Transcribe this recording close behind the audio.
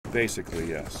Basically,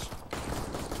 yes.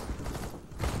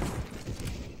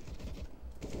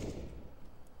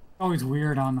 Always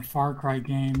weird on the Far Cry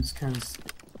games because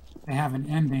they have an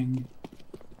ending,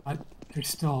 but there's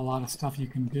still a lot of stuff you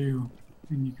can do,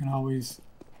 and you can always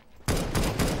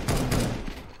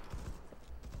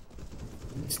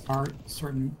start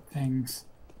certain things.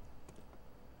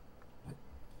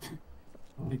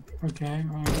 Like, okay,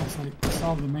 well, I guess I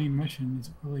solved the main mission. Is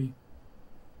it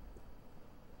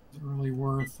really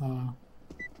worth doing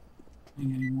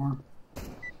anymore?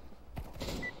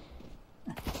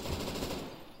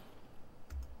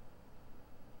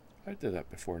 I did that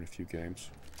before in a few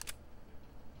games.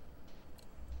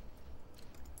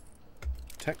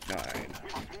 Tech 9.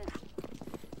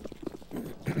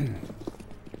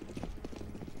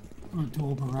 I'm a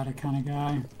dual Beretta kind of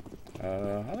guy.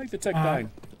 I like the Tech 9.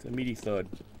 It's a meaty thud.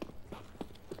 I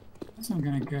guess I'm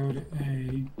gonna go to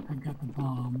A. I've got the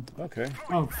bomb. Okay.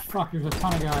 Oh fuck, there's a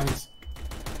ton of guys.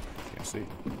 Can't see.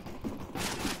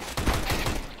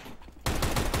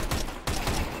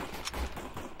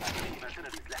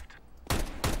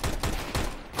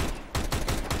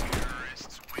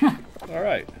 All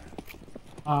right.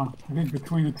 I think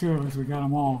between the two of us, we got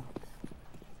them all.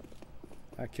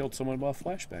 I killed someone while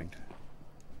flashbanged.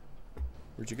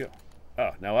 Where'd you go?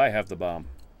 Oh, now I have the bomb.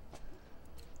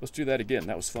 Let's do that again.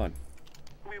 That was fun.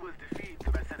 We will defeat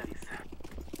the mercenaries.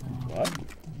 What?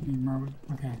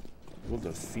 Okay. We'll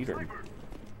defeat her.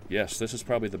 Yes, this is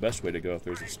probably the best way to go if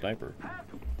there's a sniper.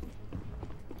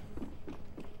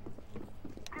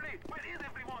 Grenade, where is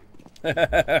everyone?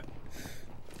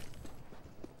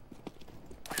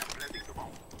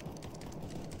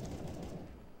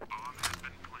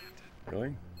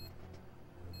 Really?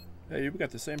 Hey, you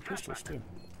got the same pistols too.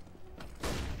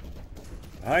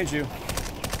 Behind you.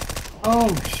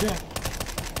 Oh shit.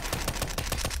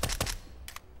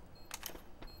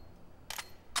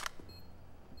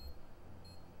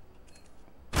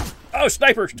 Oh,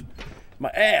 snipers! My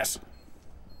ass.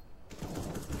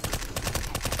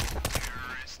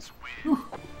 You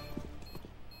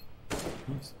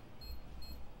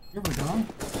ever die?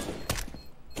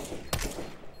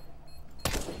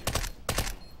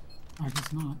 I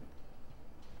guess not.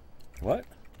 What?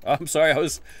 I'm sorry, I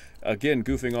was, again,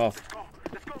 goofing off.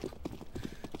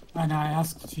 And I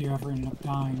asked if you ever ended up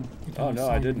dying. Oh, no,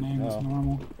 I didn't. Your name was No.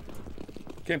 normal.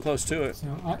 Came close to it.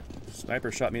 So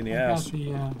Sniper shot me in the I ass. got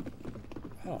the,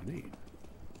 Oh, neat.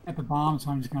 at the bomb, so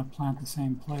I'm just going to plant the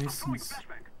same place. Since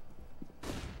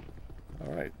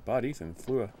All right, Bot Ethan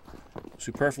flew a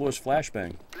superfluous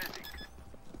flashbang.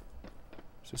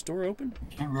 Is this door open?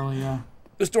 can't really,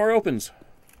 This door opens.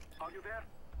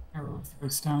 can't really throw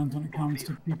stones when it comes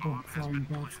to people throwing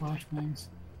bad flashbangs.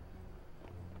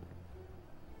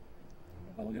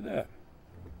 Oh, look at that.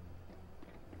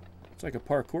 It's like a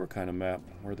parkour kind of map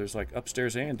where there's like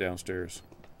upstairs and downstairs.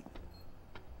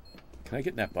 Can I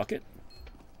get in that bucket?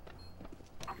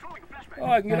 Oh,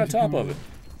 I can get on top of it.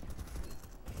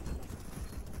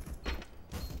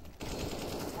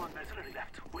 One mercenary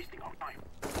left, wasting our time.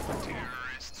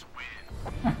 Terrorists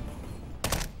win.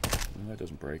 No, that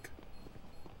doesn't break.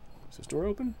 Is this door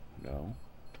open? No.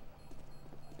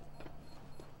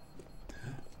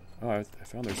 Oh, I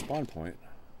found their spawn point.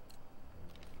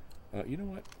 You know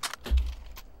what?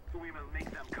 We will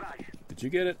make them cry. Did you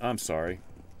get it? I'm sorry.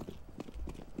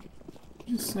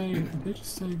 Did they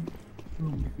just say...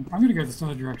 I'm going to go this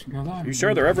other direction, guys. You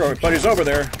sure they're everywhere? Everybody's over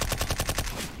there.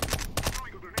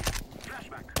 Throwing a grenade.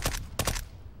 Flashback.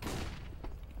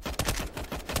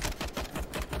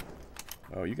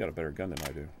 Oh, you got a better gun than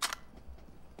I do.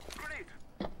 Grenade.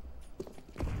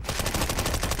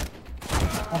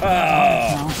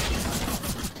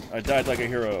 I died like a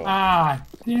hero. Ah,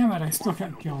 damn it, I still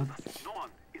got killed. No one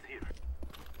is here.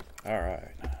 Alright.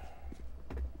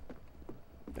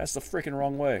 That's the freaking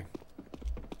wrong way.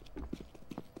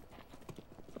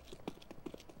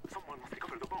 Someone must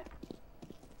recover the bomb.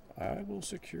 I will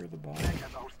secure the bomb.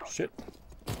 That's our start. Shit.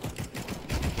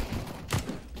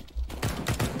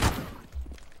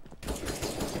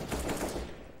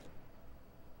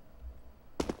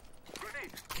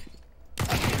 Grenade.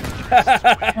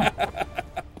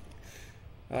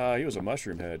 He was a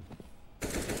mushroom head. I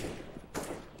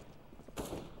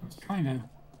was trying to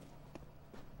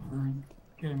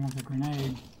get him with a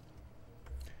grenade.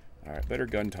 Alright, better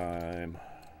gun time.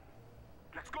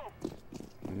 Let's go.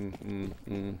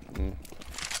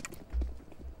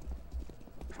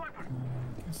 Sniper.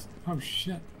 Oh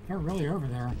shit, they're really over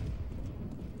there.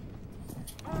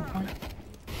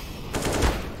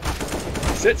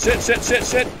 Shit, shit, shit, shit,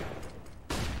 shit!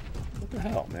 What the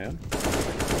hell, man?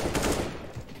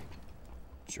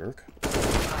 Jerk.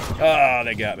 Ah,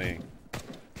 they got me.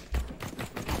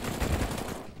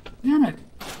 Damn it!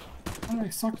 Why did I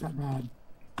suck that bad?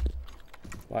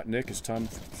 Bot Nick, it's time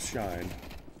to shine.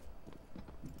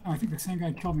 Oh, I think the same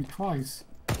guy killed me twice.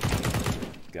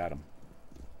 Got him.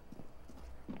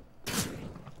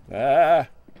 Ah!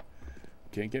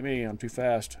 Can't get me, I'm too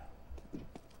fast.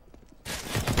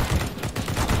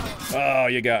 Oh,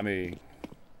 you got me.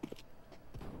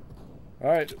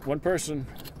 Alright, one person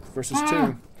versus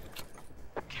two.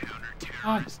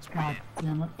 Oh, God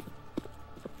damn it.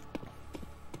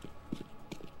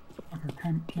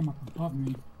 Fucker came up above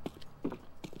me.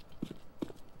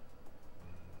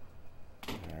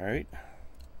 Alright.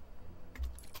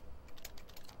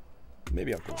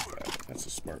 Maybe I'll go with that. That's a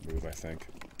smart move, I think.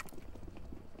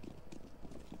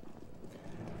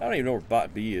 I don't even know where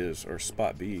bot B is, or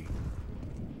spot B.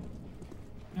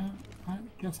 Yeah, I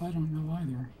guess I don't know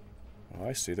either. Oh,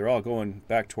 I see. They're all going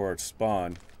back towards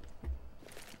spawn.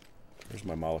 There's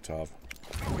my Molotov.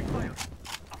 Throwing fire.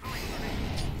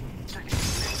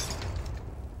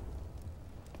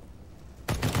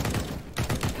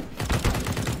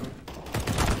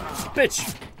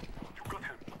 Bitch! You got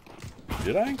him.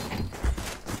 Did I?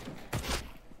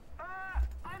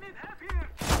 I need help here.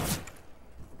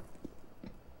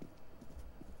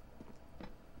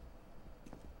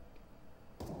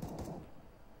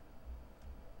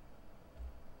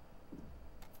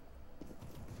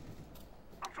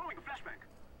 I'm throwing a flashbang.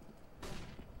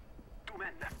 2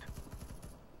 men left.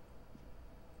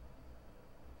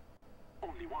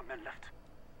 Only 1 man left.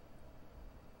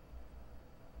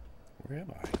 Where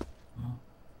am I?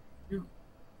 You.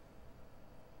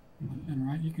 And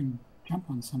right, you can jump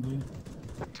on somebody.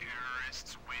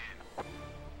 Terrorists win.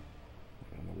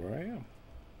 I don't know where I am.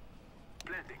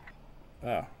 Blending.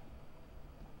 Ah.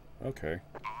 Okay.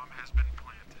 Bomb has been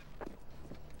planted.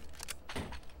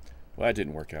 Well, that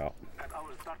didn't work out. At our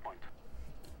start point.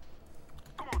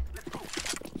 Come on, let's go.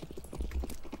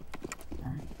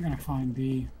 Alright, I'm gonna find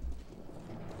B.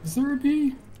 Is there a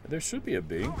B? There should be a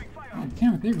B. Throwing fire. God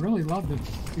damn it, they really love to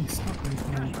be stuck right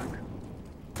there.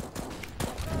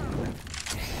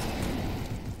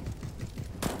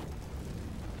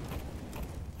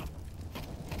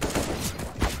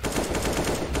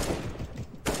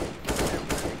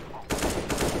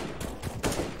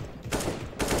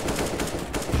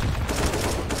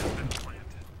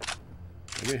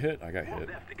 Did I get hit? I got 1 hit.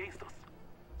 left against us.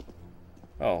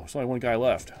 Oh, there's only one guy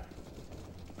left.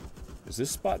 Is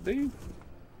this spot B?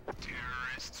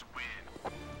 Terrorists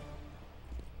win.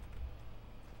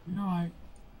 You know, I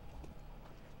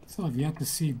still have yet to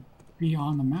see B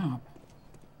on the map.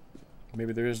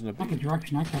 Maybe there isn't a Not the B.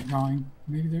 direction I kept going.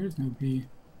 Maybe there is no B.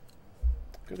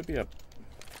 Could be a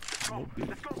no B.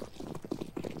 Let's go.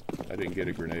 I didn't get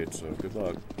a grenade, so good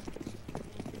luck.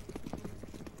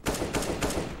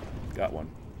 Got one.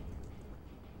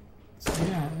 So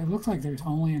yeah, it looks like there's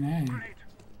only an A. Grenade.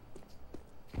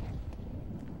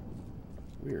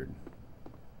 Weird.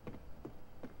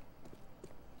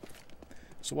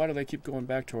 So why do they keep going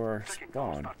back to our Checking our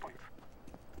spawn? start point.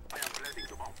 I am planting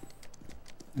the bomb.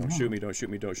 Don't shoot me, don't shoot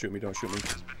me, don't shoot me, don't shoot me.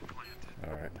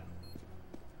 Alright.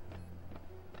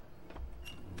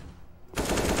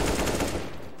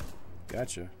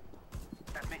 Gotcha.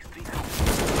 That makes 3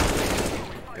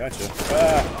 left. Gotcha.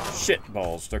 Ah, shit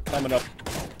balls. They're coming up.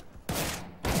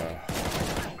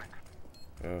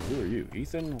 Who are you?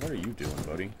 Ethan? What are you doing,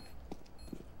 buddy?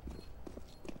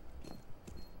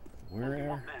 Only 1 Where?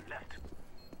 man left.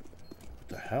 What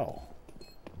the hell?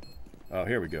 Oh,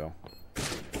 here we go.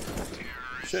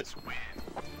 Shit.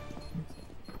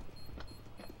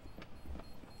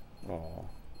 Oh.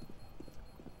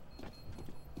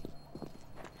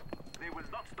 They will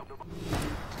not stop the bomb.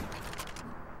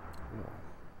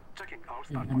 Checking our Yeah,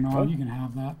 start point. no, you can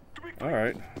have that.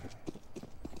 Alright.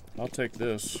 I'll take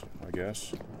this, I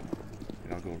guess.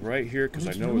 And I'll go right here because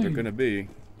I It's know where they're really- going to be.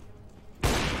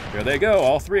 There they go,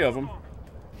 all 3 of them.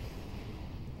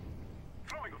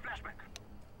 Throwing a flashbang.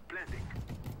 Blending.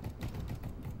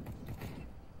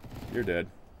 You're dead.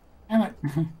 Damn it!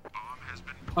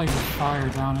 Like with fire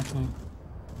down at the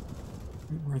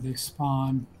where they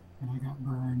spawn, and I got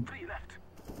burned. 3 left.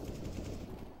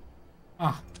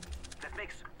 Ah, That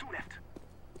makes 2 left.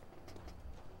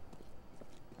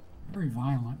 very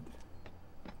violent.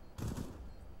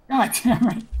 God damn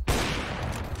it!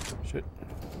 Shit.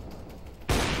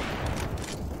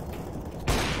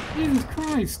 Jesus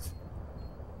Christ!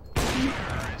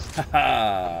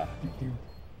 Haha! Thank you.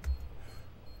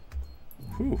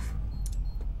 Whew.